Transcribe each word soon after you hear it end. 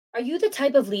Are you the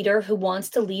type of leader who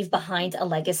wants to leave behind a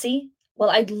legacy?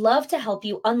 Well, I'd love to help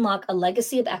you unlock a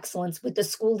legacy of excellence with the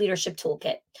School Leadership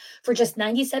Toolkit. For just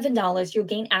 $97, you'll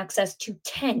gain access to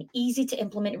 10 easy to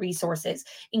implement resources,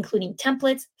 including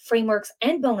templates, frameworks,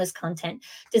 and bonus content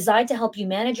designed to help you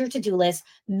manage your to-do list,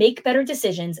 make better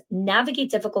decisions,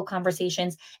 navigate difficult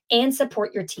conversations, and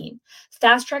support your team.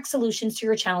 Fast track solutions to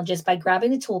your challenges by grabbing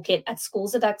the toolkit at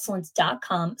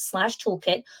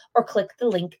schoolsofexcellence.com/toolkit or click the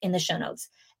link in the show notes.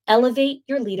 Elevate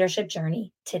your leadership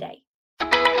journey today.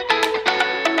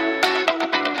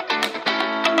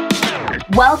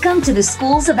 Welcome to the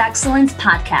Schools of Excellence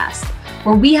podcast,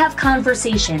 where we have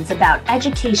conversations about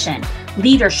education,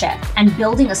 leadership, and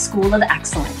building a school of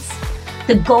excellence.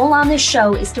 The goal on this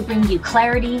show is to bring you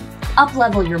clarity,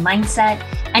 up-level your mindset,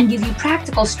 and give you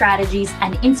practical strategies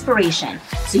and inspiration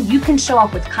so you can show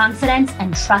up with confidence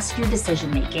and trust your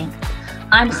decision-making.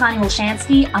 I'm Chani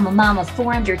Olshansky. I'm a mom of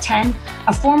 4 under 10,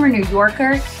 a former New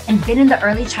Yorker, and been in the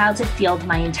early childhood field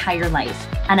my entire life.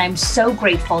 And I'm so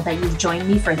grateful that you've joined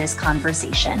me for this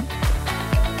conversation.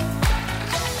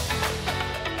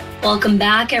 Welcome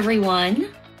back,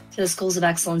 everyone, to the Schools of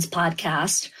Excellence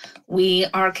podcast. We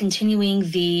are continuing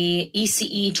the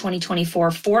ECE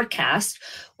 2024 forecast,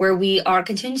 where we are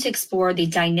continuing to explore the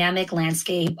dynamic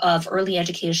landscape of early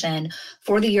education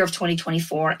for the year of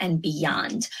 2024 and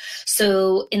beyond.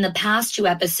 So in the past 2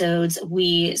 episodes,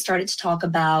 we started to talk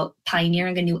about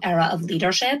pioneering a new era of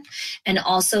leadership and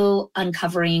also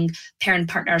uncovering parent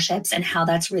partnerships and how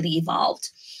that's really evolved.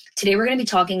 Today, we're going to be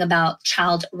talking about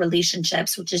child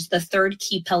relationships, which is the third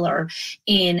key pillar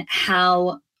in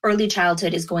how early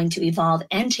childhood is going to evolve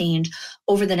and change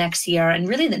over the next year and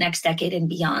really the next decade and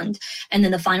beyond. And then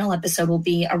the final episode will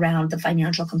be around the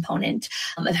financial component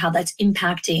of how that's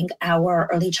impacting our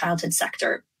early childhood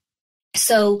sector.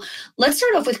 So let's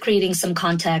start off with creating some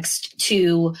context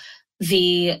to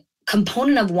the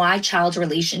component of why child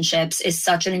relationships is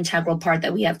such an integral part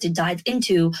that we have to dive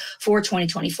into for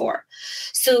 2024.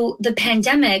 So the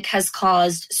pandemic has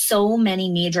caused so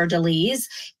many major delays,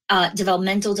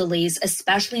 developmental delays,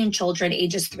 especially in children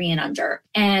ages 3 and under.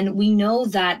 And we know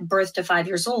that birth to 5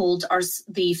 years old are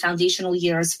the foundational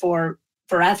years for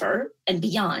forever and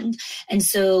beyond. And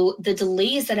so the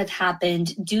delays that have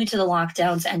happened due to the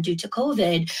lockdowns and due to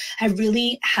COVID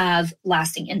have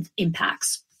lasting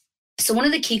impacts. So one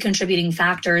of the key contributing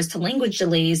factors to language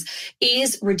delays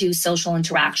is reduced social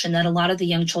interaction that a lot of the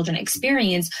young children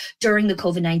experience during the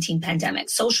COVID-19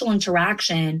 pandemic. Social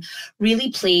interaction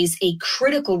really plays a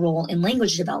critical role in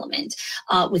language development,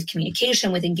 with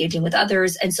communication, with engaging with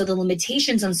others. And so the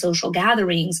limitations on social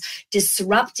gatherings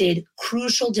disrupted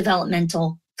crucial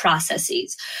developmental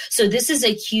processes. So this is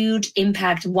a huge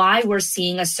impact why we're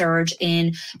seeing a surge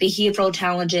in behavioral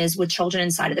challenges with children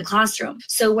inside of the classroom.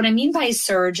 So what I mean by a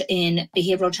surge in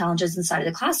behavioral challenges inside of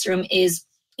the classroom is,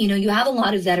 you have a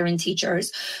lot of veteran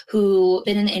teachers who've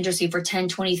been in the industry for 10,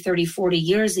 20, 30, 40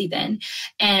 years even,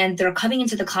 and they're coming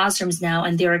into the classrooms now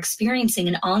and they're experiencing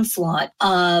an onslaught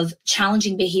of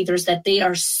challenging behaviors that they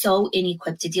are so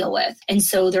inequipped to deal with. And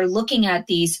so they're looking at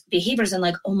these behaviors and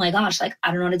like, oh my gosh, like,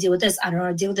 I don't know how to deal with this. I don't know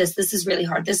how to deal with this. This is really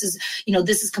hard. This is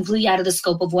completely out of the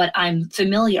scope of what I'm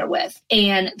familiar with.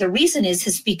 And the reason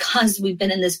is because we've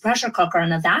been in this pressure cooker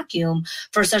and a vacuum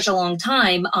for such a long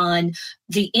time on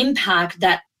the impact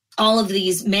that all of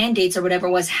these mandates or whatever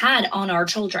had on our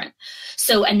children.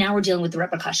 So, and now we're dealing with the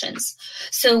repercussions.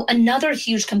 So another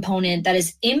huge component that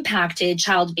has impacted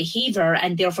child behavior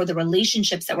and therefore the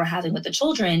relationships that we're having with the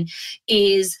children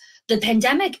is the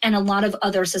pandemic, and a lot of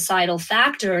other societal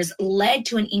factors led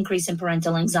to an increase in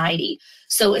parental anxiety.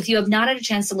 So if you have not had a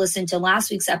chance to listen to last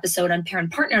week's episode on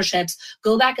parent partnerships,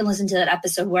 go back and listen to that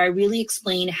episode where I really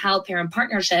explain how parent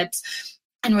partnerships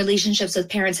and relationships with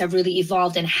parents have really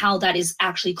evolved and how that is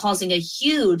actually causing a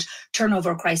huge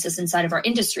turnover crisis inside of our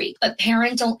industry. But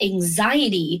parental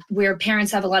anxiety, where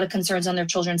parents have a lot of concerns on their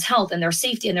children's health and their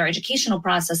safety and their educational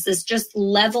process, this just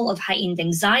level of heightened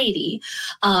anxiety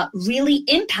really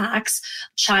impacts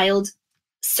child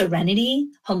serenity,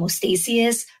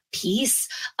 homeostasis, peace,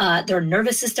 their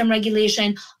nervous system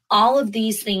regulation. All of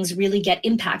these things really get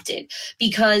impacted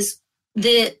because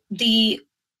the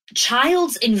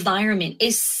child's environment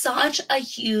is such a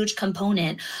huge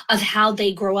component of how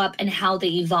they grow up and how they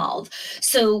evolve.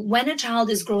 So when a child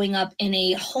is growing up in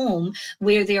a home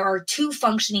where there are 2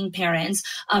 functioning parents,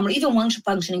 or even 1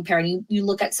 functioning parent, you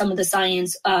look at some of the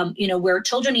science, where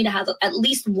children need to have at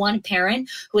least 1 parent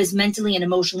who is mentally and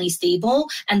emotionally stable,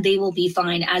 and they will be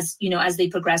fine as they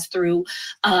progress through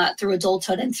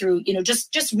adulthood and through,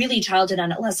 just really childhood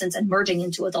and adolescence and merging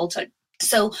into adulthood.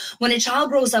 So when a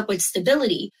child grows up with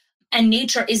stability, and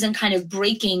nature isn't kind of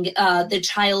breaking the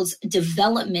child's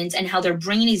development and how their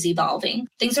brain is evolving,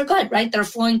 things are good, right? They're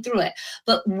flowing through it.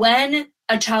 But when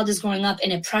a child is growing up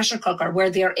in a pressure cooker where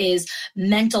there is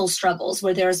mental struggles,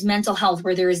 where there is mental health,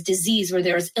 where there is disease, where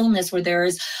there is illness, where there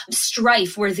is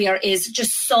strife, where there is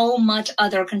just so much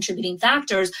other contributing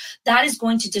factors, that is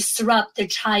going to disrupt the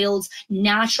child's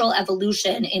natural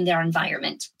evolution in their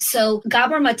environment. So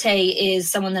Gabor Mate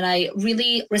is someone that I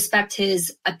really respect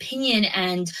his opinion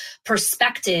and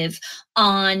perspective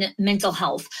on mental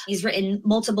health. He's written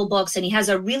multiple books and he has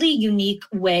a really unique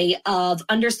way of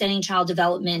understanding child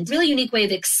development, really unique way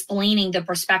of explaining the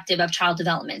perspective of child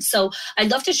development. So I'd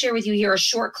love to share with you here a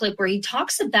short clip where he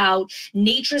talks about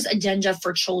nature's agenda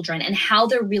for children and how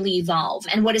they're really evolved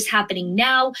and what is happening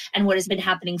now and what has been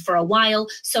happening for a while.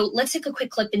 So let's take a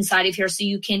quick clip inside of here so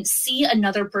you can see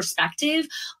another perspective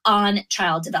on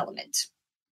child development.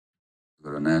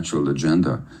 A natural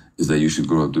agenda is that you should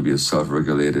grow up to be a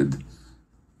self-regulated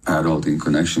adult in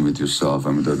connection with yourself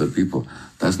and with other people.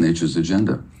 That's nature's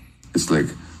agenda. It's like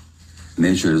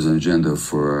nature is an agenda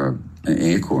for an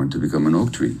acorn to become an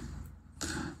oak tree.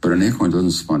 But an acorn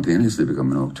doesn't spontaneously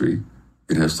become an oak tree.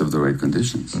 It has to have the right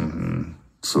conditions. Mm-hmm.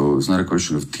 So it's not a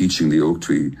question of teaching the oak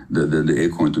tree, the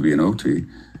acorn to be an oak tree.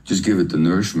 Just give it the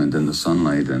nourishment and the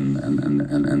sunlight and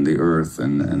the earth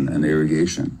and the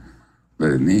irrigation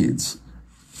that it needs.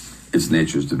 Its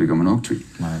nature is to become an oak tree.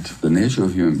 Right. The nature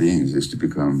of human beings is to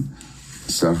become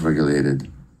self-regulated,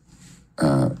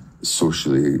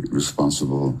 socially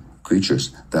responsible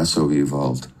creatures. That's how we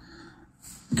evolved.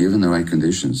 Given the right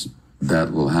conditions,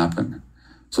 that will happen.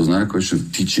 So it's not a question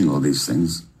of teaching all these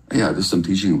things. Yeah, there's some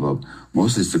teaching involved.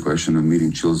 Mostly it's the question of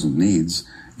meeting children's needs,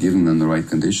 giving them the right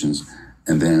conditions,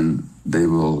 and then they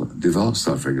will develop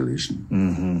self-regulation.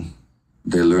 Mm-hmm.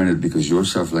 They learn it because you're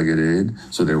self-regulated,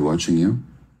 so they're watching you.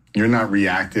 You're not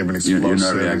reactive and explosive you're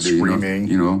not reactive, and screaming.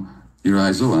 You know, your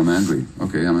eyes, I'm angry.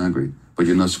 Okay, I'm angry. But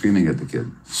you're not screaming at the kid.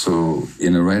 So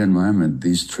in the right environment,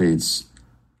 these traits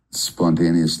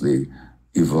spontaneously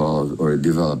evolve or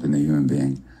develop in a human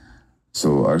being.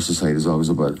 So our society is always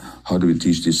about how do we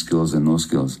teach these skills and no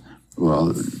skills?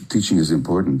 Well, teaching is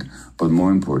important, but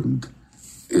more important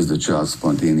is the child's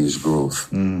spontaneous growth,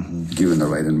 given the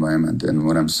right environment. And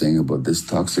what I'm saying about this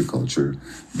toxic culture,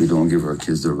 we don't give our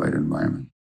kids the right environment.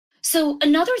 So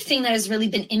another thing that has really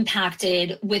been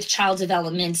impacted with child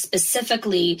development,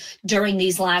 specifically during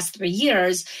these last 3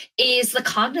 years, is the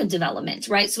cognitive development,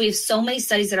 right? So we have so many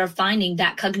studies that are finding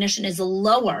that cognition is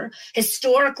lower,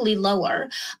 historically lower,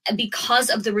 because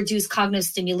of the reduced cognitive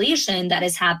stimulation that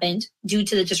has happened due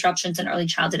to the disruptions in early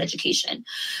childhood education.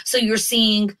 So you're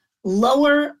seeing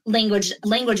lower language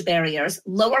barriers,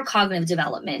 lower cognitive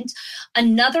development.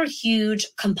 Another huge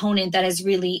component that has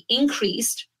really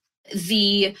increased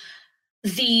the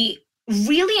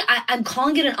really, I'm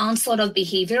calling it an onslaught of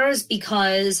behaviors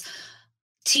because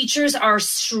teachers are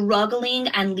struggling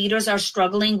and leaders are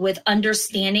struggling with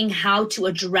understanding how to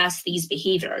address these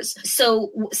behaviors.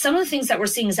 So some of the things that we're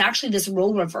seeing is actually this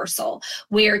role reversal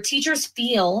where teachers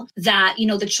feel that,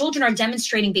 the children are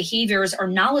demonstrating behaviors or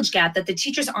knowledge gap that the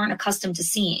teachers aren't accustomed to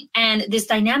seeing. And this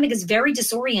dynamic is very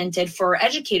disoriented for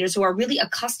educators who are really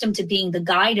accustomed to being the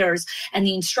guiders and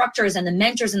the instructors and the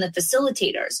mentors and the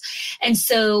facilitators. And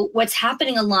so what's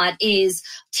happening a lot is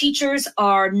teachers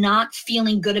are not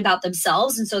feeling good about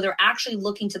themselves. And so they're actually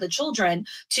looking to the children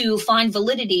to find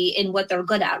validity in what they're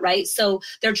good at, right? So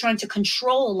they're trying to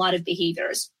control a lot of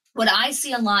behaviors. What I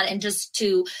see a lot, and just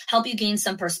to help you gain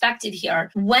some perspective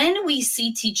here, when we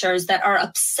see teachers that are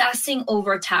obsessing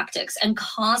over tactics and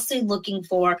constantly looking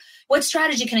for what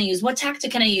strategy can I use? What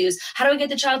tactic can I use? How do I get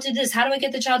the child to do this? How do I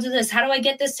get the child to do this? How do I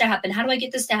get this to happen? How do I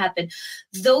get this to happen?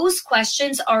 Those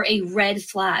questions are a red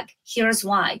flag. Here's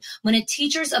why. When a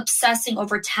teacher's obsessing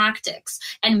over tactics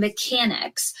and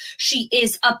mechanics, she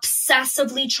is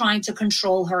obsessively trying to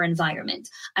control her environment.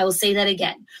 I will say that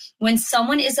again. When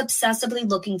someone is obsessively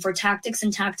looking for tactics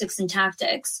and tactics and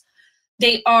tactics,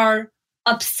 they are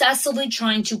obsessively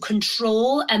trying to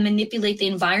control and manipulate the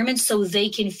environment so they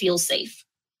can feel safe,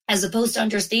 as opposed to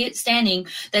understanding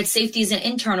that safety is an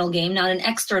internal game, not an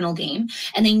external game,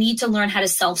 and they need to learn how to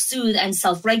self-soothe and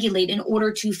self-regulate in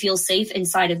order to feel safe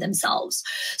inside of themselves.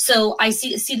 So I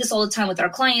see this all the time with our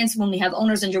clients when we have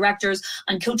owners and directors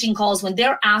on coaching calls, when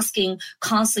they're asking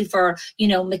constantly for,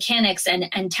 mechanics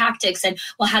and tactics and,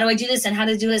 well, how do I do this and how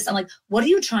to do this? I'm like, what are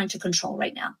you trying to control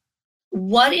right now?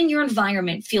 What in your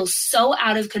environment feels so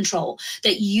out of control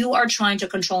that you are trying to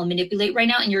control and manipulate right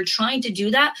now? And you're trying to do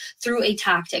that through a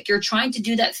tactic. You're trying to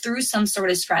do that through some sort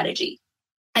of strategy.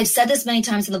 I've said this many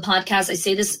times in the podcast. I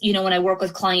say this, when I work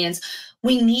with clients.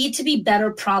 We need to be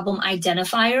better problem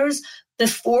identifiers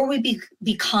before we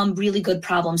become really good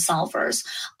problem solvers.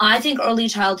 I think early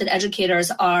childhood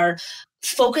educators are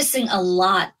focusing a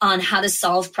lot on how to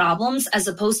solve problems as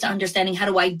opposed to understanding how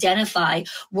to identify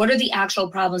what are the actual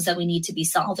problems that we need to be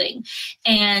solving.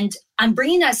 And I'm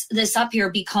bringing this up here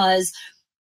because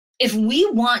if we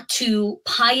want to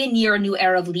pioneer a new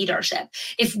era of leadership,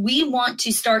 if we want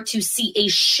to start to see a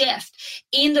shift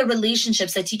in the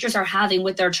relationships that teachers are having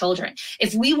with their children,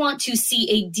 if we want to see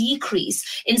a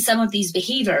decrease in some of these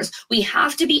behaviors, we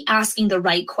have to be asking the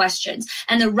right questions.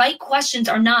 And the right questions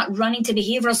are not running to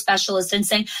behavioral specialists and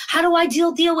saying, how do I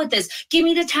deal with this? Give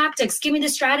me the tactics, give me the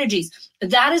strategies.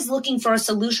 That is looking for a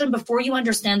solution before you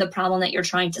understand the problem that you're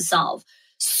trying to solve.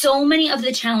 So many of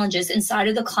the challenges inside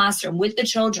of the classroom with the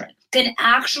children can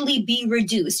actually be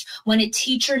reduced when a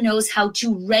teacher knows how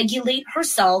to regulate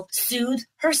herself, soothe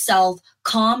herself,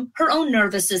 calm her own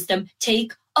nervous system,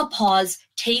 take a pause,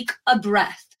 take a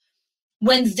breath.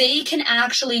 When they can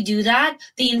actually do that,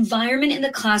 the environment in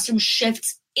the classroom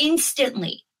shifts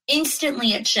instantly.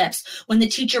 Instantly it shifts when the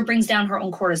teacher brings down her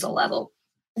own cortisol level.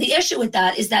 The issue with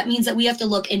that is that means that we have to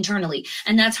look internally,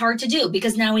 and that's hard to do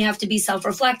because now we have to be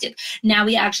self-reflective. Now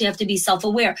we actually have to be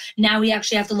self-aware. Now we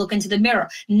actually have to look into the mirror.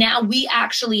 Now we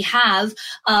actually have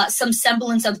some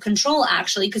semblance of control,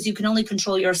 actually, because you can only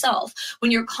control yourself.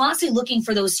 When you're constantly looking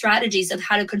for those strategies of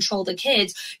how to control the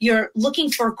kids, you're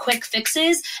looking for quick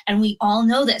fixes, and we all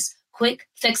know this. Quick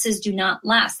fixes do not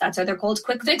last. That's why they're called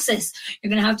quick fixes. You're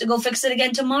going to have to go fix it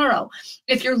again tomorrow.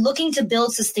 If you're looking to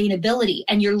build sustainability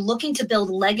and you're looking to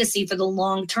build legacy for the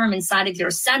long term inside of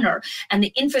your center and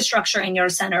the infrastructure in your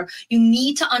center, you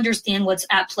need to understand what's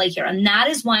at play here. And that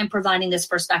is why I'm providing this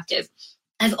perspective.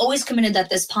 I've always committed that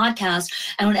this podcast,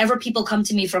 and whenever people come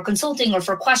to me for consulting or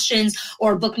for questions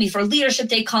or book me for leadership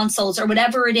day consults or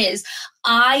whatever it is,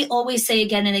 I always say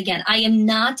again and again, I am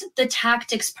not the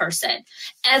tactics person,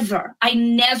 ever. I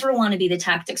never want to be the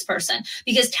tactics person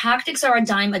because tactics are a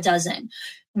dime a dozen.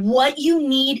 What you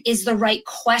need is the right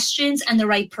questions and the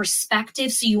right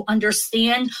perspective so you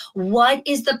understand what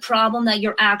is the problem that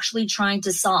you're actually trying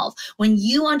to solve. When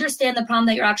you understand the problem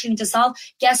that you're actually trying to solve,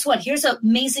 guess what? Here's an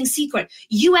amazing secret.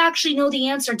 You actually know the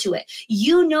answer to it.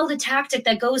 You know the tactic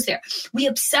that goes there. We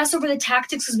obsess over the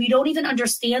tactics because we don't even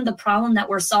understand the problem that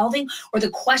we're solving or the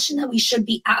question that we should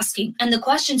be asking. And the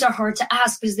questions are hard to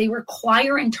ask because they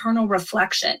require internal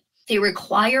reflection. They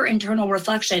require internal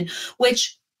reflection,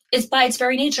 which is by its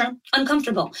very nature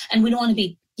uncomfortable, and we don't want to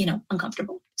be,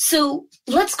 uncomfortable. So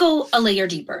let's go a layer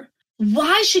deeper.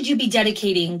 Why should you be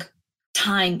dedicating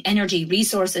time, energy,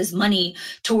 resources, money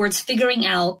towards figuring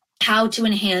out how to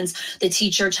enhance the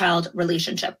teacher-child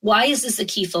relationship? Why is this a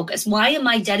key focus? Why am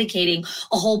I dedicating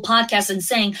a whole podcast and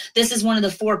saying this is one of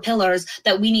the 4 pillars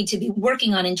that we need to be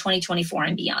working on in 2024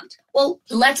 and beyond? Well,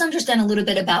 let's understand a little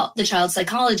bit about the child's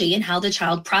psychology and how the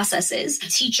child processes a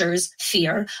teacher's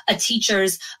fear, a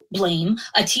teacher's blame,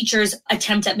 a teacher's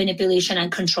attempt at manipulation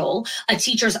and control, a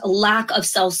teacher's lack of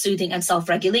self-soothing and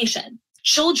self-regulation.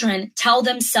 Children tell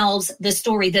themselves the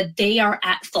story that they are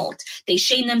at fault. They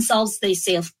shame themselves. They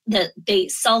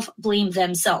self-blame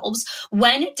themselves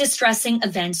when distressing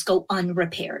events go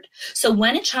unrepaired. So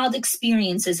when a child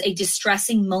experiences a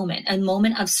distressing moment, a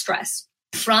moment of stress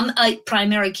from a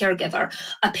primary caregiver,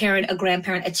 a parent, a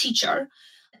grandparent, a teacher,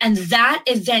 and that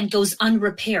event goes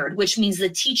unrepaired, which means the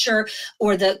teacher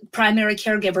or the primary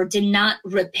caregiver did not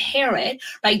repair it,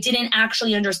 right? Didn't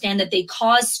actually understand that they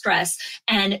caused stress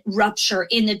and rupture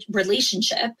in the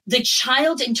relationship. The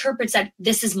child interprets that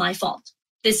this is my fault.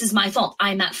 This is my fault.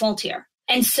 I'm at fault here.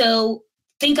 And so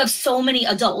think of so many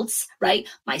adults, right?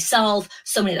 Myself,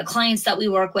 so many of the clients that we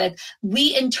work with,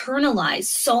 we internalize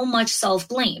so much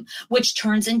self-blame, which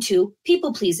turns into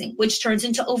people-pleasing, which turns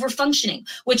into over-functioning,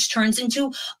 which turns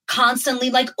into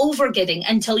constantly over-giving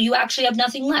until you actually have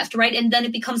nothing left, right? And then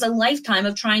it becomes a lifetime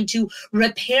of trying to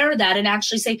repair that and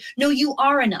actually say, no, you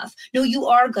are enough. No, you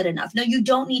are good enough. No, you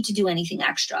don't need to do anything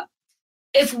extra.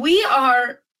 If we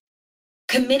are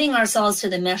committing ourselves to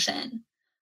the mission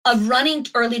of running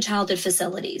early childhood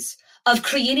facilities, of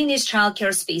creating these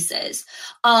childcare spaces,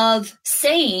 of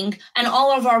saying, and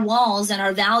all of our walls and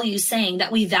our values saying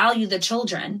that we value the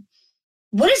children,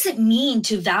 what does it mean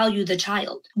to value the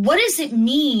child? What does it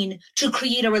mean to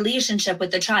create a relationship with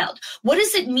the child? What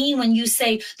does it mean when you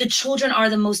say the children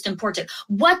are the most important?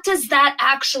 What does that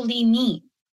actually mean?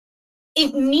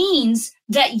 It means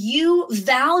that you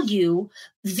value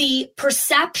the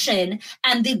perception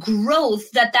and the growth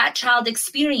that that child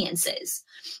experiences.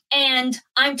 And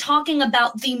I'm talking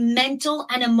about the mental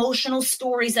and emotional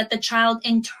stories that the child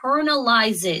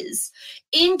internalizes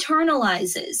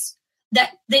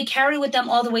that they carry with them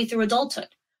all the way through adulthood.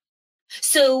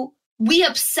 So we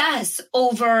obsess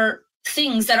over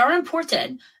things that are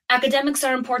important. Academics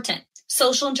are important.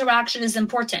 Social interaction is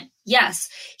important. Yes,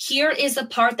 here is a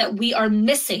part that we are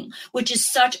missing, which is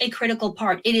such a critical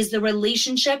part. It is the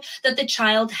relationship that the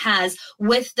child has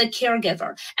with the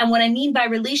caregiver. And what I mean by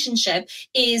relationship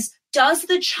is, does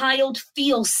the child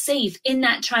feel safe in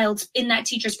that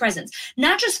teacher's presence?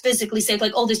 Not just physically safe,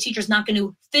 like, oh, this teacher's not going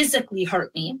to physically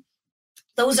hurt me.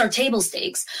 Those are table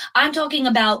stakes. I'm talking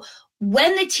about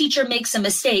when the teacher makes a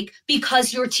mistake,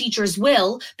 because your teachers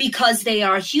will, because they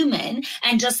are human.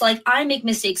 And just like I make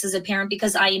mistakes as a parent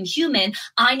because I am human,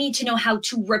 I need to know how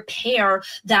to repair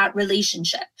that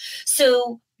relationship.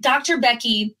 So Dr.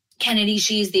 Becky Kennedy,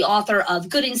 she's the author of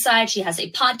Good Inside. She has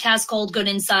a podcast called Good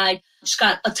Inside. She's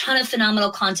got a ton of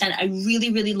phenomenal content. I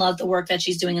really, really love the work that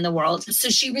she's doing in the world. So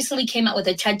she recently came out with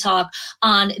a TED Talk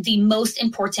on the most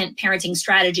important parenting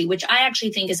strategy, which I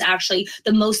actually think is actually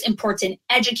the most important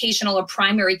educational or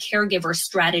primary caregiver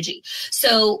strategy.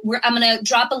 So I'm going to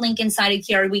drop a link inside of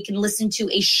here. We can listen to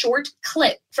a short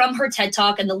clip from her TED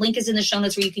Talk, and the link is in the show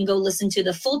notes where you can go listen to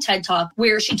the full TED Talk,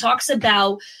 where she talks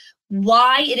about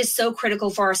why it is so critical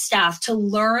for our staff to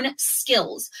learn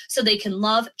skills so they can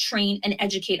love, train, and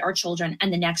educate our children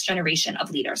and the next generation of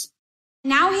leaders.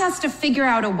 Now he has to figure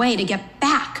out a way to get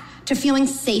back to feeling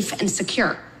safe and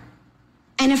secure.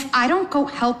 And if I don't go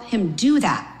help him do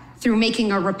that through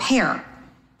making a repair,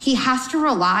 he has to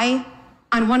rely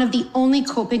on one of the only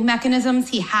coping mechanisms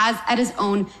he has at his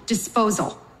own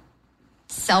disposal: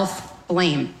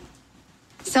 self-blame.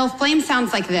 Self-blame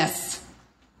sounds like this.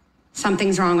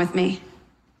 Something's wrong with me.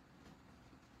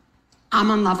 I'm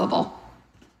unlovable.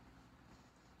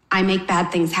 I make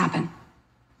bad things happen.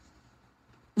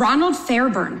 Ronald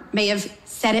Fairbairn may have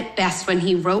said it best when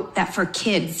he wrote that for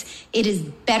kids, it is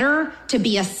better to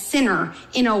be a sinner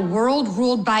in a world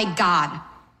ruled by God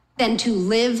than to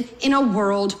live in a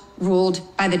world ruled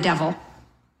by the devil.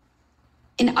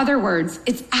 In other words,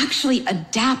 it's actually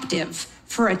adaptive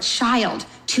for a child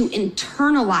to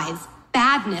internalize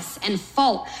badness and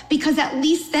fault, because at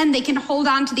least then they can hold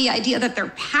on to the idea that their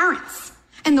parents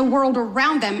and the world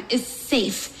around them is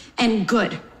safe and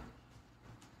good.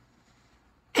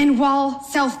 And while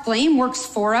self-blame works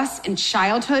for us in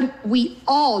childhood, we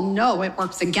all know it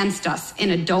works against us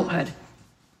in adulthood.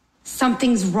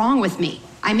 Something's wrong with me.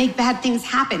 I make bad things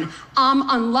happen. I'm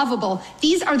unlovable.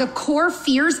 These are the core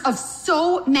fears of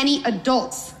so many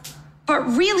adults.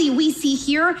 But really, we see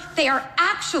here, they are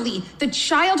actually the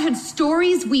childhood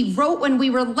stories we wrote when we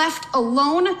were left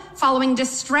alone following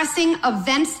distressing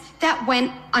events that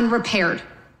went unrepaired.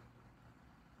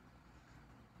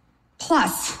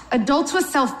 Plus, adults with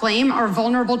self-blame are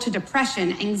vulnerable to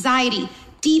depression, anxiety,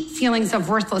 deep feelings of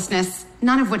worthlessness,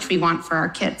 none of which we want for our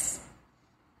kids.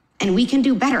 And we can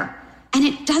do better. And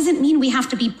it doesn't mean we have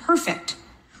to be perfect.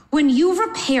 When you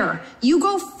repair, you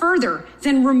go further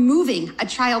than removing a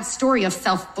child's story of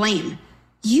self-blame.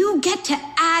 You get to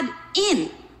add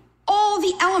in all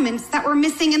the elements that were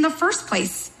missing in the first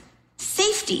place: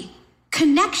 safety,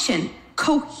 connection,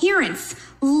 coherence,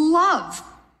 love,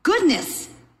 goodness.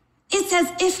 It's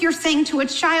as if you're saying to a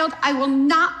child, I will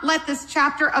not let this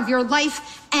chapter of your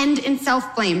life end in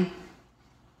self-blame.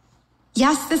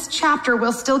 Yes, this chapter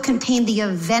will still contain the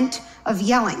event of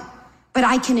yelling, but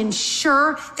I can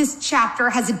ensure this chapter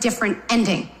has a different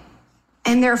ending,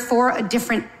 and therefore a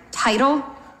different title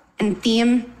and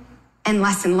theme and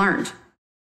lesson learned.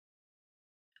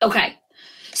 Okay,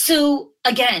 so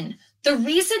again, the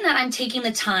reason that I'm taking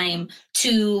the time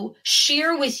to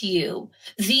share with you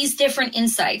these different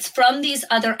insights from these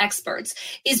other experts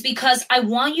is because I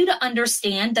want you to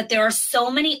understand that there are so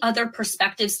many other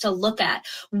perspectives to look at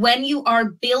when you are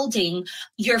building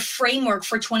your framework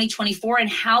for 2024 and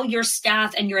how your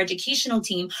staff and your educational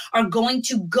team are going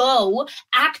to go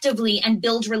actively and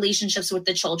build relationships with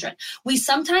the children. We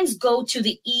sometimes go to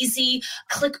the easy,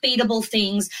 clickbaitable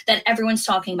things that everyone's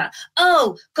talking about.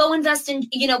 Oh, go invest in,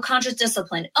 conscious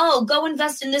discipline. Oh, go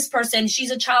invest in this person.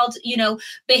 She's a child,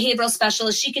 behavioral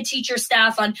specialist. She could teach your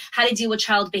staff on how to deal with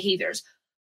child behaviors.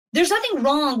 There's nothing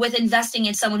wrong with investing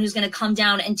in someone who's going to come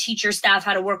down and teach your staff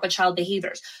how to work with child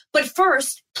behaviors. But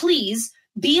first, please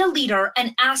be a leader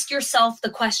and ask yourself the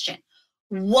question,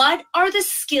 what are the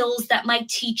skills that my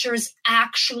teachers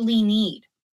actually need?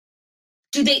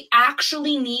 Do they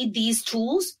actually need these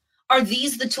tools? Are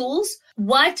these the tools?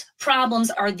 What problems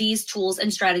are these tools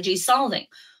and strategies solving?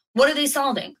 What are they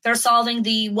solving? They're solving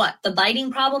the biting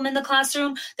problem in the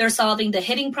classroom. They're solving the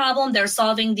hitting problem. They're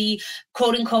solving the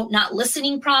quote unquote not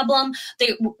listening problem.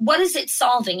 What is it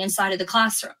solving inside of the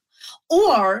classroom?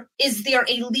 Or is there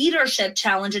a leadership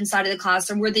challenge inside of the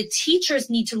classroom where the teachers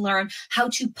need to learn how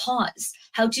to pause,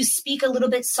 how to speak a little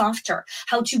bit softer,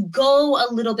 how to go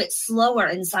a little bit slower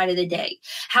inside of the day,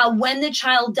 how when the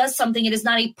child does something, it is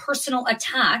not a personal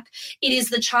attack. It is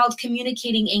the child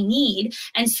communicating a need.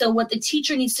 And so what the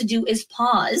teacher needs to do is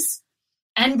pause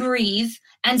and breathe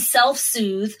and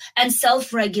self-soothe and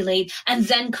self-regulate and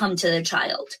then come to the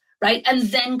child, right? And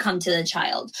then come to the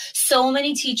child. So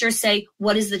many teachers say,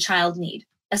 what does the child need?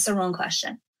 That's the wrong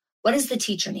question. What does the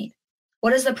teacher need?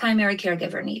 What does the primary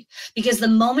caregiver need? Because the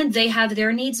moment they have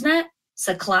their needs met, it's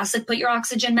a classic put your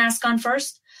oxygen mask on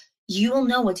first, you will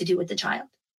know what to do with the child.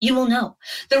 You will know.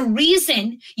 The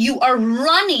reason you are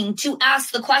running to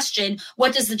ask the question,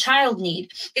 what does the child need,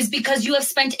 is because you have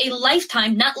spent a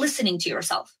lifetime not listening to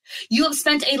yourself. You have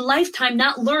spent a lifetime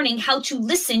not learning how to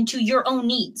listen to your own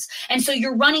needs. And so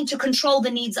you're running to control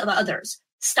the needs of others.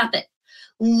 Stop it.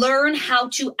 Learn how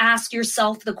to ask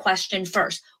yourself the question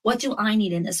first. What do I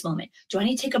need in this moment? Do I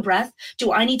need to take a breath?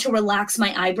 Do I need to relax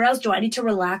my eyebrows? Do I need to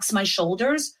relax my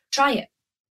shoulders? Try it.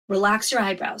 Relax your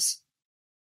eyebrows.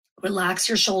 Relax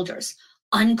your shoulders.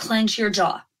 Unclench your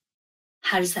jaw.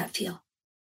 How does that feel?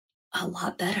 A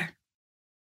lot better.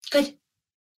 Good.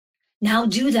 Now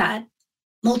do that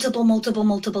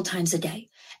multiple times a day.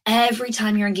 Every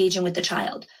time you're engaging with the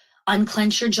child,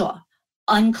 unclench your jaw.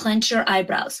 Unclench your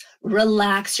eyebrows.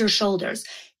 Relax your shoulders.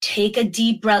 Take a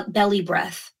deep belly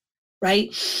breath, right?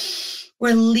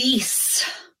 Release.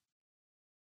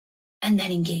 And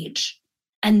then engage.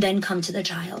 And then come to the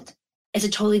child. It's a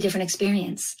totally different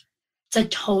experience. It's a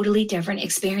totally different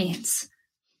experience.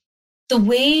 The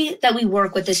way that we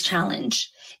work with this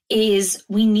challenge is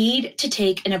we need to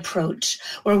take an approach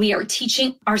where we are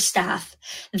teaching our staff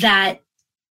that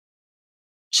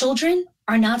children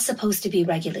are not supposed to be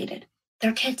regulated.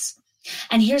 They're kids.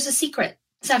 And here's a secret.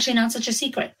 It's actually not such a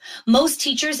secret. Most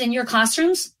teachers in your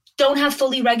classrooms don't have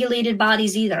fully regulated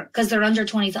bodies either because they're under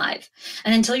 25.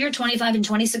 And until you're 25 and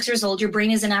 26 years old, your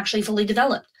brain isn't actually fully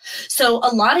developed. So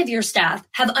a lot of your staff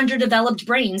have underdeveloped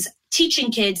brains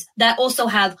teaching kids that also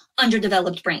have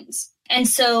underdeveloped brains. And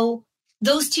so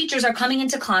those teachers are coming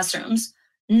into classrooms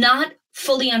not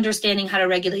fully understanding how to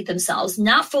regulate themselves,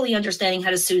 not fully understanding how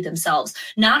to soothe themselves,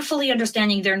 not fully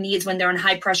understanding their needs when they're in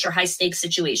high pressure, high stakes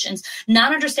situations,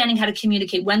 not understanding how to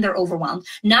communicate when they're overwhelmed,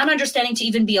 not understanding to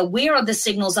even be aware of the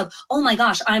signals of, oh my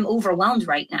gosh, I'm overwhelmed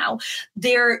right now.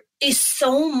 There is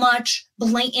so much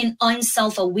blatant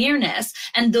unself-awareness.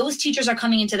 And those teachers are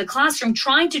coming into the classroom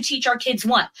trying to teach our kids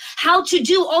what? How to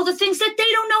do all the things that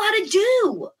they don't know how to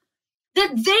do.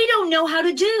 That they don't know how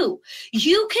to do.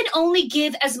 You can only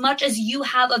give as much as you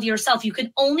have of yourself. You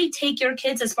can only take your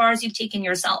kids as far as you've taken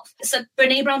yourself. So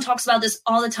Brene Brown talks about this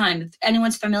all the time, if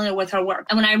anyone's familiar with her work.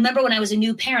 And when I remember when I was a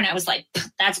new parent, I was like,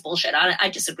 that's bullshit. I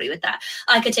disagree with that.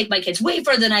 I could take my kids way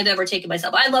further than I've ever taken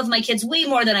myself. I love my kids way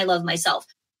more than I love myself.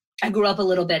 I grew up a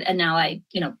little bit and now I,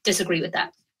 disagree with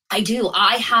that. I do.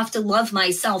 I have to love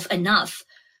myself enough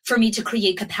for me to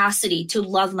create capacity to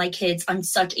love my kids on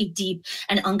such a deep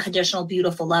and unconditional,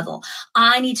 beautiful level.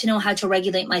 I need to know how to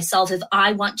regulate myself if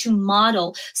I want to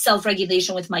model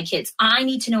self-regulation with my kids. I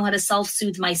need to know how to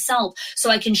self-soothe myself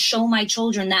so I can show my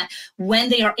children that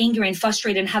when they are angry and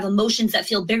frustrated and have emotions that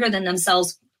feel bigger than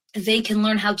themselves, they can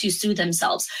learn how to soothe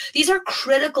themselves. These are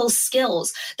critical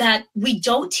skills that we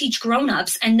don't teach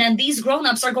grown-ups, and then these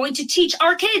grown-ups are going to teach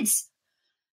our kids.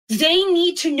 They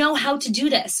need to know how to do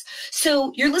this.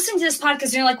 So you're listening to this podcast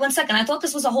and you're like, 1 second, I thought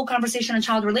this was a whole conversation on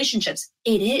child relationships.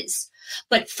 It is.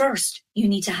 But first, you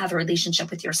need to have a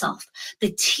relationship with yourself.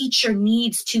 The teacher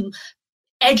needs to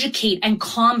educate and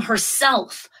calm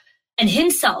herself and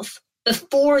himself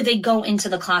before they go into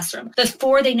the classroom,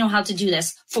 before they know how to do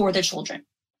this for the children.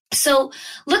 So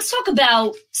let's talk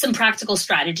about some practical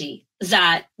strategy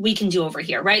that we can do over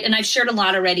here, right? And I've shared a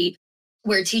lot already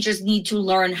where teachers need to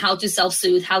learn how to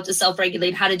self-soothe, how to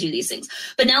self-regulate, how to do these things.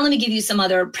 But now let me give you some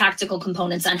other practical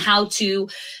components on how to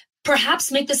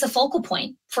perhaps make this a focal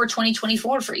point for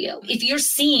 2024 for you. If you're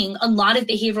seeing a lot of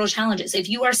behavioral challenges, if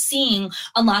you are seeing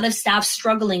a lot of staff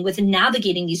struggling with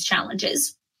navigating these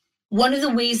challenges, one of the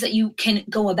ways that you can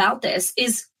go about this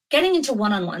is getting into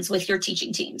one-on-ones with your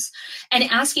teaching teams and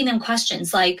asking them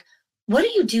questions like, what do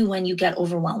you do when you get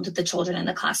overwhelmed with the children in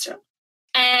the classroom?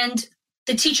 And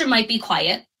the teacher might be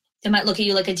quiet. They might look at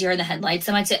you like a deer in the headlights.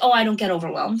 They might say, oh, I don't get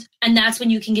overwhelmed. And that's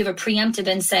when you can give a preemptive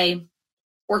and say,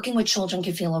 working with children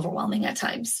can feel overwhelming at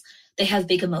times. They have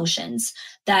big emotions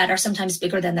that are sometimes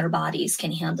bigger than their bodies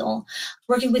can handle.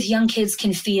 Working with young kids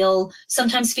can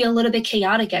sometimes feel a little bit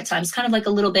chaotic at times, kind of like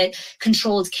a little bit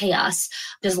controlled chaos.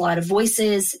 There's a lot of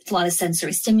voices, a lot of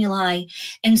sensory stimuli.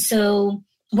 And so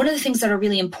one of the things that are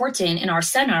really important in our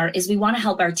center is we want to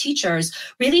help our teachers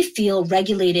really feel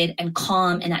regulated and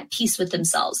calm and at peace with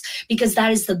themselves, because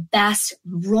that is the best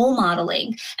role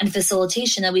modeling and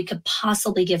facilitation that we could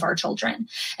possibly give our children.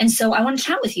 And so I want to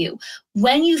chat with you.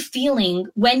 When you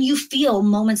feel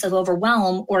moments of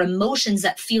overwhelm or emotions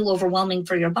that feel overwhelming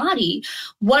for your body,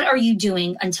 what are you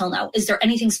doing until now? Is there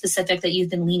anything specific that you've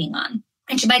been leaning on?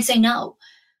 And she might say no.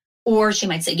 Or she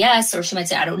might say yes, or she might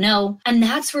say, I don't know. And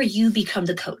that's where you become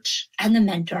the coach and the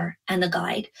mentor and the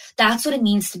guide. That's what it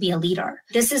means to be a leader.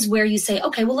 This is where you say,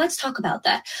 okay, well, let's talk about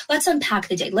that. Let's unpack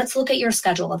the day. Let's look at your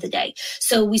schedule of the day.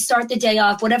 So we start the day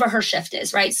off, whatever her shift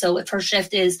is, right? So if her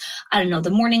shift is, I don't know, the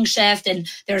morning shift, and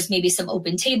there's maybe some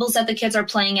open tables that the kids are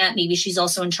playing at. Maybe she's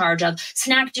also in charge of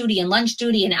snack duty and lunch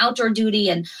duty and outdoor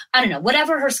duty. And I don't know,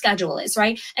 whatever her schedule is,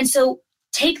 right? And so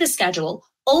take the schedule,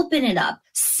 open it up,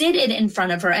 sit it in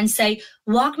front of her and say,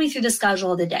 walk me through the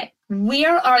schedule of the day.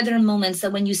 Where are there moments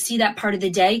that when you see that part of the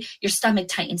day, your stomach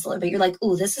tightens a little bit? You're like,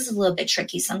 oh, this is a little bit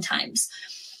tricky sometimes.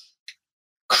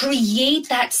 Create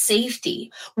that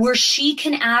safety where she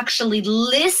can actually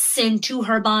listen to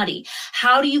her body.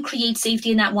 How do you create safety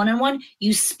in that one-on-one?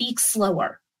 You speak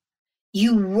slower.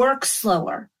 You work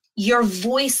slower. Your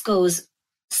voice goes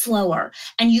slower,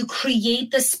 and you create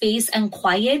the space and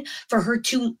quiet for her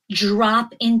to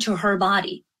drop into her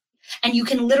body. And you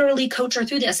can literally coach her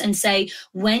through this and say,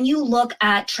 when you look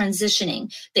at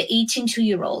transitioning the 18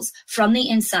 2-year-olds from the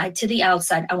inside to the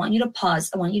outside, I want you to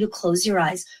pause. I want you to close your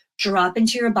eyes, drop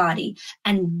into your body.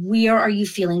 And where are you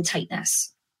feeling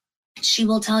tightness? She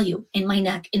will tell you, in my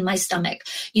neck, in my stomach,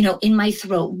 in my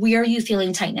throat. Where are you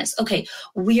feeling tightness? Okay,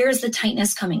 where is the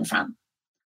tightness coming from?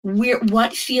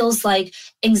 What feels like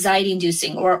anxiety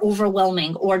inducing or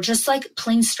overwhelming or just like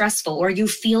plain stressful, or you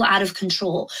feel out of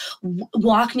control?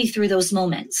 Walk me through those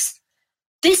moments.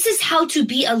 This is how to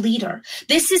be a leader.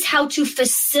 This is how to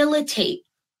facilitate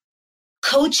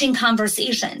coaching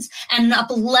conversations and an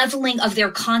up-leveling of their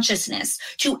consciousness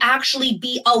to actually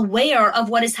be aware of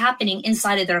what is happening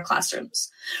inside of their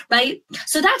classrooms, right?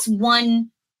 So that's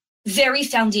one very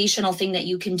foundational thing that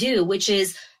you can do, which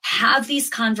is have these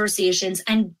conversations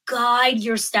and guide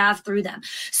your staff through them.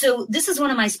 So this is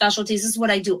one of my specialties. This is what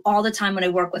I do all the time when I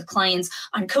work with clients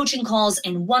on coaching calls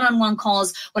and one-on-one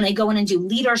calls. When I go in and do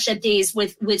leadership days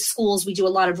with schools, we do a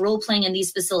lot of role playing in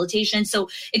these facilitations. So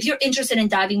if you're interested in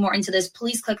diving more into this,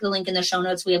 please click the link in the show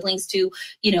notes. We have links to,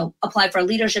 apply for a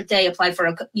leadership day, apply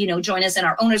for, join us in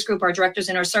our owners group, our directors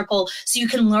in our circle, so you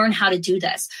can learn how to do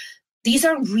this. These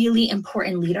are really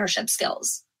important leadership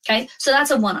skills. Okay. So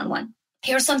that's a one-on-one.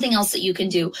 Here's something else that you can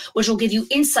do, which will give you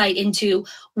insight into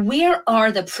where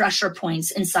are the pressure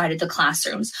points inside of the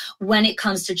classrooms when it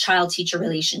comes to child-teacher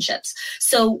relationships.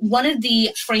 So one of the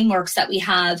frameworks that we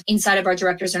have inside of our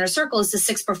directors inner circle is the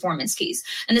 6 performance keys.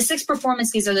 And the 6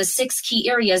 performance keys are the 6 key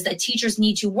areas that teachers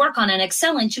need to work on and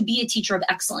excel in to be a teacher of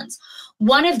excellence.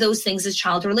 One of those things is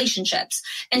child relationships.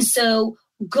 And so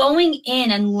going in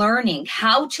and learning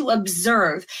how to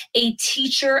observe a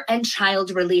teacher and child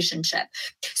relationship.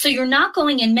 So you're not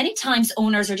going in, many times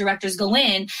owners or directors go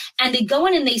in and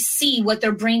they see what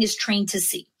their brain is trained to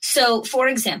see. So for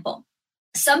example,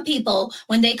 some people,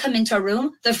 when they come into a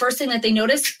room, the first thing that they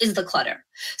notice is the clutter.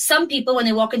 Some people, when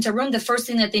they walk into a room, the first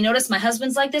thing that they notice, my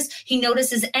husband's like this, he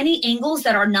notices any angles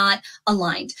that are not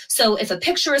aligned. So if a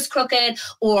picture is crooked,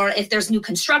 or if there's new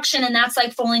construction and that's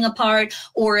like falling apart,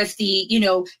 or if the,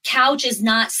 couch is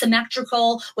not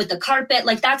symmetrical with the carpet,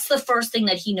 like that's the first thing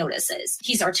that he notices.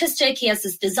 He's artistic. He has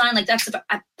this design, like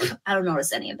I don't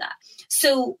notice any of that.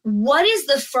 So what is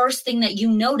the first thing that you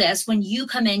notice when you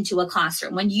come into a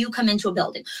classroom, when you come into a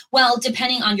building? Well,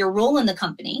 depending on your role in the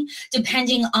company,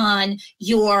 depending on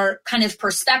your kind of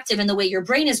perspective and the way your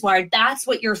brain is wired, that's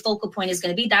what your focal point is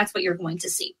going to be. That's what you're going to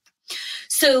see.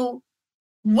 So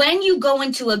when you go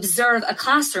in to observe a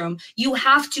classroom, you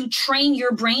have to train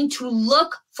your brain to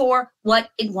look for what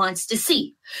it wants to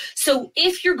see. So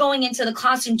if you're going into the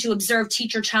classroom to observe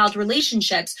teacher-child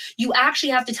relationships, you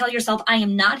actually have to tell yourself, I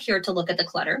am not here to look at the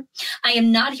clutter. I am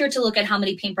not here to look at how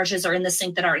many paintbrushes are in the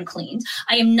sink that aren't cleaned.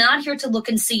 I am not here to look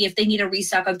and see if they need a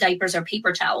restock of diapers or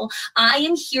paper towel. I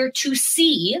am here to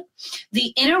see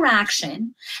the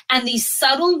interaction and the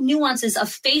subtle nuances of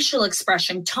facial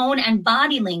expression, tone, and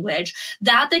body language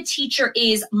that the teacher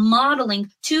is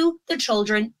modeling to the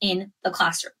children in the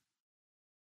classroom.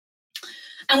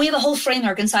 And we have a whole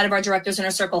framework inside of our directors inner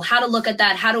circle, how to look at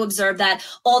that, how to observe that,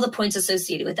 all the points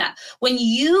associated with that. When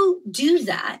you do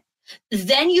that,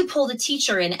 then you pull the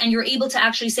teacher in and you're able to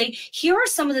actually say, here are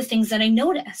some of the things that I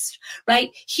noticed, right?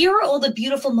 Here are all the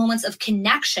beautiful moments of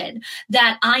connection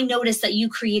that I noticed that you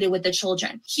created with the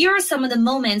children. Here are some of the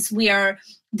moments where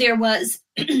there was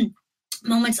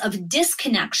moments of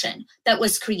disconnection that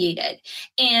was created.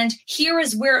 And here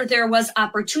is where there was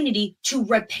opportunity to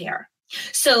repair.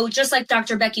 So just like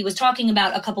Dr. Becky was talking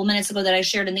about a couple minutes ago that I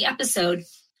shared in the episode,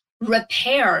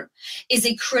 repair is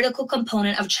a critical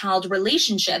component of child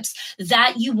relationships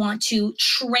that you want to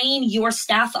train your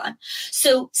staff on.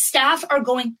 So staff are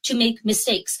going to make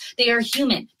mistakes. They are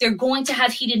human. They're going to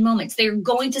have heated moments. They're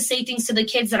going to say things to the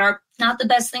kids that are not the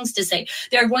best things to say.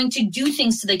 They're going to do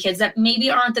things to the kids that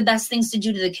maybe aren't the best things to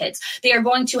do to the kids. They are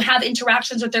going to have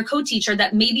interactions with their co-teacher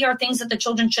that maybe are things that the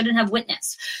children shouldn't have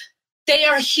witnessed. They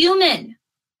are human.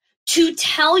 To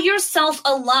tell yourself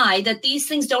a lie that these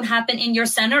things don't happen in your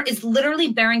center is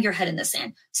literally burying your head in the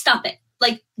sand. Stop it.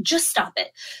 Like, just stop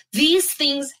it. These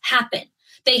things happen.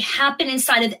 They happen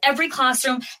inside of every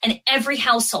classroom and every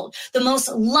household. The most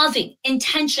loving,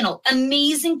 intentional,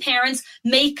 amazing parents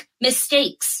make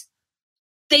mistakes.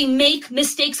 They make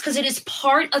mistakes because it is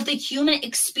part of the human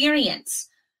experience.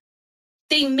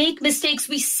 They make mistakes.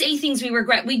 We say things we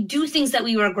regret. We do things that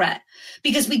we regret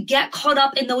because we get caught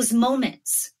up in those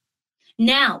moments.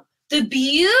 Now, the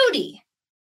beauty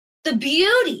of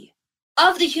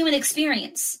the human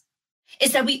experience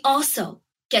is that we also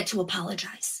get to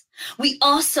apologize. We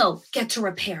also get to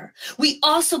repair. We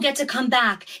also get to come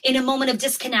back in a moment of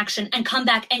disconnection and come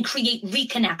back and create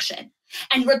reconnection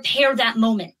and repair that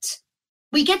moment.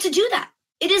 We get to do that.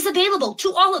 It is available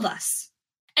to all of us.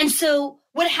 And so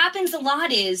what happens a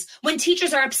lot is when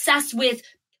teachers are obsessed with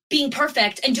being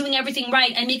perfect and doing everything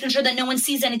right and making sure that no one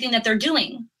sees anything that they're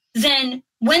doing, then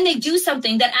when they do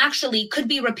something that actually could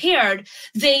be repaired,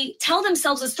 they tell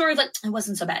themselves a story of like, it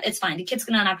wasn't so bad. It's fine. The kid's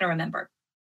not going to remember.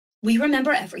 We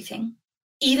remember everything.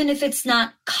 Even if it's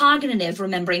not cognitive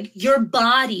remembering, your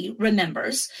body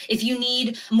remembers. If you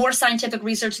need more scientific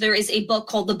research, there is a book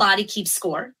called The Body Keeps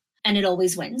Score, and it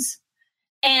always wins.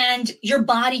 And your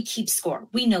body keeps score.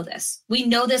 We know this. We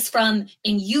know this from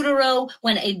in utero,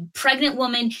 when a pregnant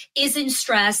woman is in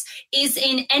stress, is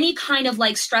in any kind of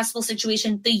like stressful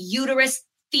situation, the uterus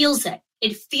feels it.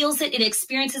 It feels it, it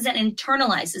experiences it, and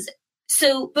internalizes it.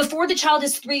 So before the child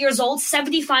is 3 years old,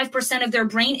 75% of their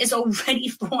brain is already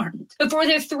formed. Before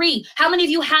they're 3, how many of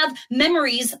you have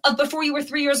memories of before you were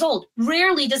 3 years old?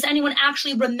 Rarely does anyone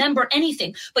actually remember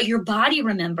anything, but your body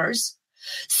remembers.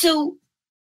 So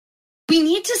we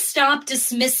need to stop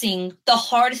dismissing the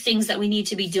hard things that we need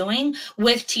to be doing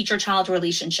with teacher-child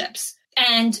relationships.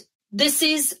 And this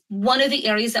is one of the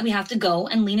areas that we have to go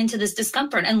and lean into this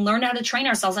discomfort and learn how to train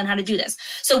ourselves on how to do this.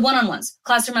 So one-on-ones,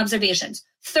 classroom observations.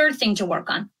 Third thing to work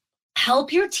on,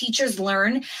 help your teachers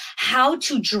learn how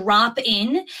to drop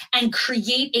in and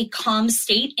create a calm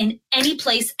state in any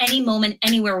place, any moment,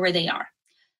 anywhere where they are.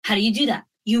 How do you do that?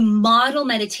 You model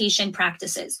meditation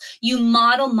practices. You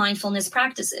model mindfulness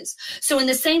practices. So in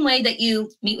the same way that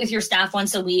you meet with your staff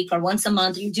once a week or once a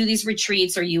month, you do these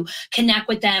retreats or you connect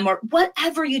with them or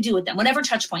whatever you do with them, whatever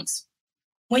touch points.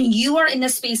 When you are in the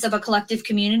space of a collective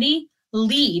community,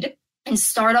 lead and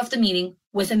start off the meeting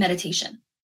with a meditation.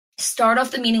 Start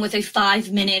off the meeting with a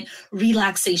 5-minute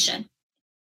relaxation,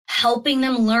 helping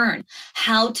them learn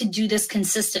how to do this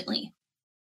consistently.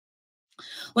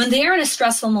 When they're in a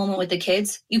stressful moment with the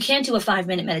kids, you can't do a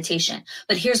 5-minute meditation,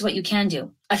 but here's what you can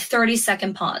do, a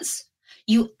 30-second pause.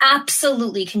 You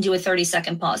absolutely can do a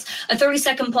 30-second pause. A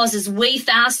 30-second pause is way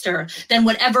faster than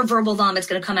whatever verbal vomit's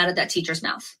going to come out of that teacher's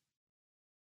mouth.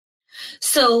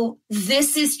 So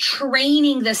this is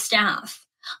training the staff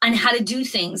on how to do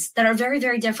things that are very,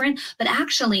 very different, but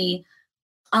actually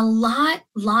a lot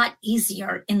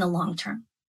easier in the long term.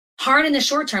 Hard in the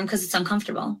short term because it's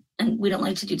uncomfortable and we don't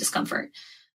like to do discomfort,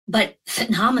 but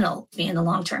phenomenal in the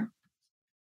long term.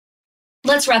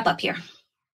 Let's wrap up here.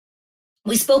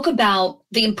 We spoke about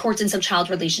the importance of child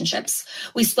relationships.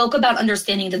 We spoke about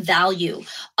understanding the value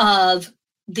of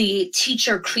the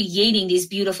teacher creating these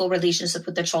beautiful relationships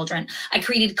with the children. I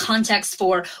created context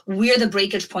for where the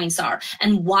breakage points are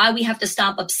and why we have to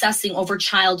stop obsessing over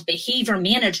child behavior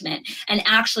management and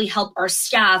actually help our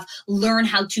staff learn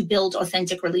how to build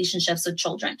authentic relationships with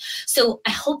children. So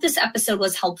I hope this episode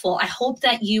was helpful. I hope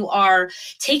that you are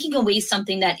taking away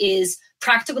something that is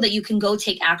practical that you can go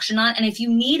take action on. And if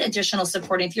you need additional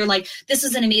support, if you're like, this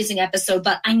is an amazing episode,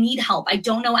 but I need help, I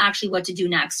don't know actually what to do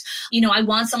next. I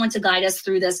want someone to guide us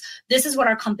through this. This is what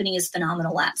our company is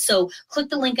phenomenal at. So click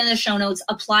the link in the show notes,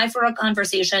 apply for a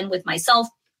conversation with myself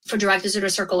for direct visitor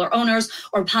circle or owners,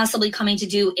 or possibly coming to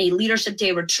do a leadership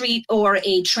day retreat or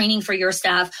a training for your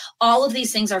staff. All of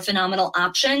these things are phenomenal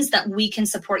options that we can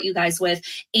support you guys with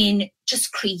in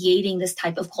just creating this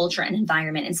type of culture and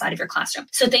environment inside of your classroom.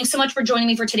 So thanks so much for joining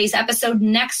me for today's episode.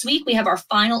 Next week, we have our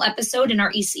final episode in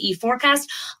our ECE forecast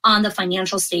on the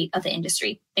financial state of the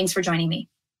industry. Thanks for joining me.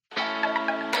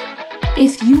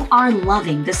 If you are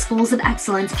loving the Schools of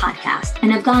Excellence podcast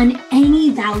and have gotten any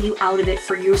value out of it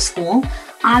for your school,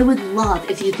 I would love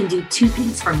if you can do two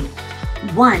things for me.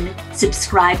 One,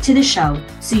 subscribe to the show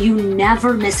so you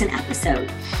never miss an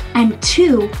episode. And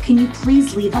two, can you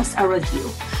please leave us a review?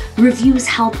 Reviews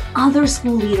help other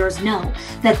school leaders know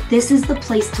that this is the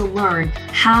place to learn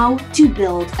how to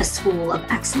build a school of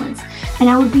excellence. And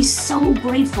I would be so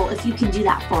grateful if you can do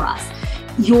that for us.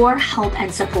 Your help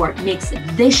and support makes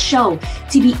this show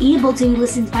to be able to be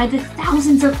listened by the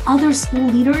thousands of other school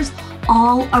leaders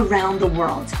all around the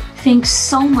world. Thanks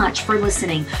so much for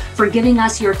listening, for giving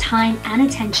us your time and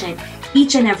attention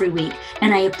each and every week.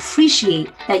 And I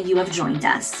appreciate that you have joined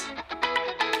us.